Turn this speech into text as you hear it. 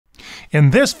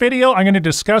In this video, I'm going to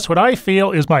discuss what I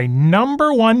feel is my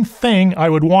number one thing I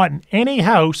would want in any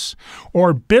house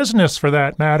or business for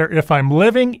that matter if I'm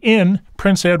living in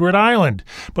Prince Edward Island.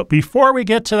 But before we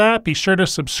get to that, be sure to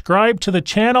subscribe to the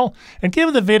channel and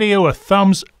give the video a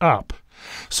thumbs up.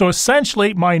 So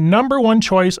essentially, my number one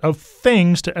choice of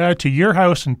things to add to your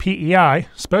house in PEI,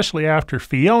 especially after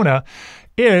Fiona,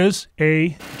 is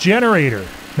a generator.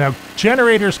 Now,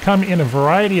 generators come in a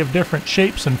variety of different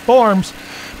shapes and forms,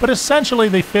 but essentially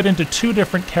they fit into two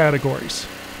different categories.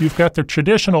 You've got the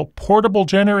traditional portable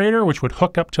generator, which would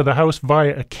hook up to the house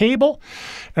via a cable,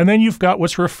 and then you've got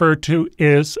what's referred to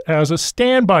as a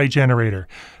standby generator.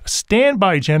 A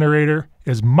standby generator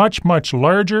is much, much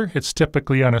larger. It's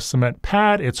typically on a cement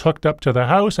pad. It's hooked up to the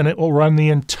house, and it will run the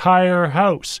entire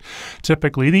house.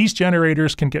 Typically, these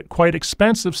generators can get quite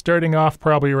expensive, starting off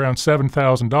probably around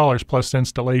 $7,000 plus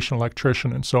installation,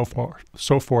 electrician, and so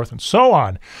forth and so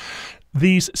on.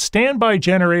 These standby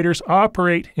generators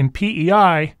operate in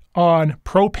PEI on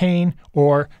propane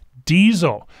or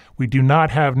diesel. We do not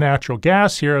have natural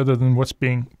gas here other than what's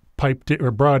being piped or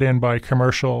brought in by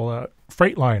commercial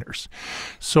freight liners.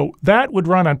 So that would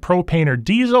run on propane or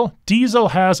diesel. Diesel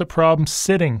has a problem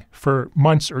sitting for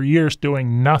months or years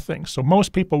doing nothing. So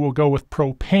most people will go with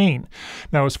propane.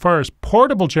 Now, as far as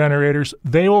portable generators,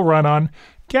 they will run on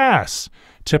gas.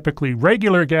 Typically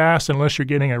regular gas, unless you're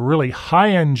getting a really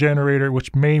high-end generator,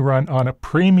 which may run on a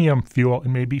premium fuel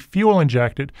and may be fuel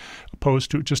injected,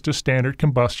 opposed to just a standard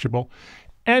combustible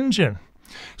engine.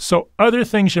 So other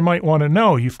things you might want to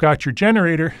know: you've got your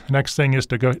generator. The next thing is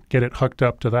to go get it hooked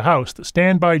up to the house. The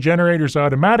standby generator is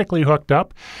automatically hooked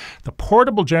up. The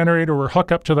portable generator will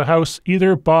hook up to the house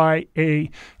either by a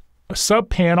sub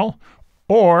panel,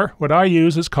 or what I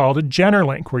use is called a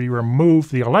GenerLink, where you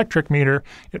remove the electric meter,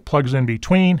 it plugs in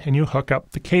between, and you hook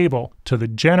up the cable to the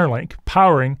GenerLink,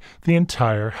 powering the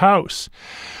entire house.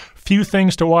 Few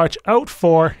things to watch out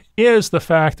for is the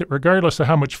fact that regardless of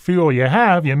how much fuel you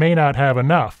have, you may not have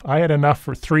enough. I had enough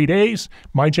for 3 days.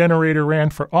 My generator ran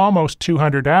for almost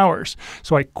 200 hours.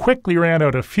 So I quickly ran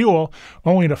out of fuel,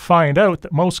 only to find out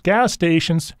that most gas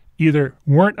stations either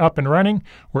weren't up and running,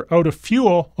 were out of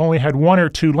fuel, only had 1 or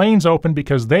 2 lanes open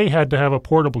because they had to have a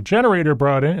portable generator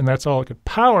brought in, and that's all it could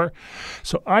power.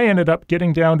 So I ended up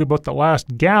getting down to about the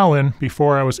last gallon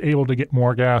before I was able to get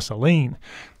more gasoline.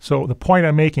 So the point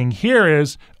I'm making here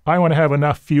is I want to have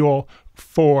enough fuel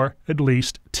for at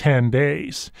least 10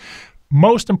 days.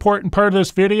 Most important part of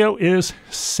this video is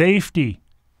safety.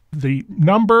 The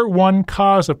number one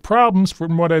cause of problems,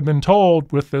 from what I've been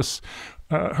told with this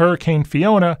Hurricane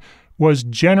Fiona, was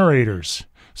generators.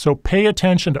 So pay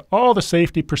attention to all the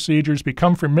safety procedures,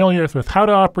 become familiar with how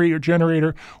to operate your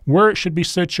generator, where it should be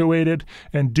situated,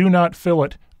 and do not fill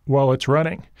it while it's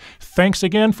running. Thanks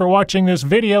again for watching this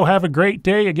video. Have a great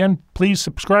day. Again, please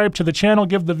subscribe to the channel,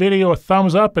 give the video a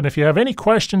thumbs up, and if you have any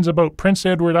questions about Prince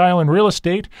Edward Island real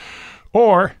estate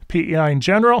or PEI in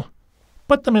general,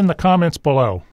 put them in the comments below.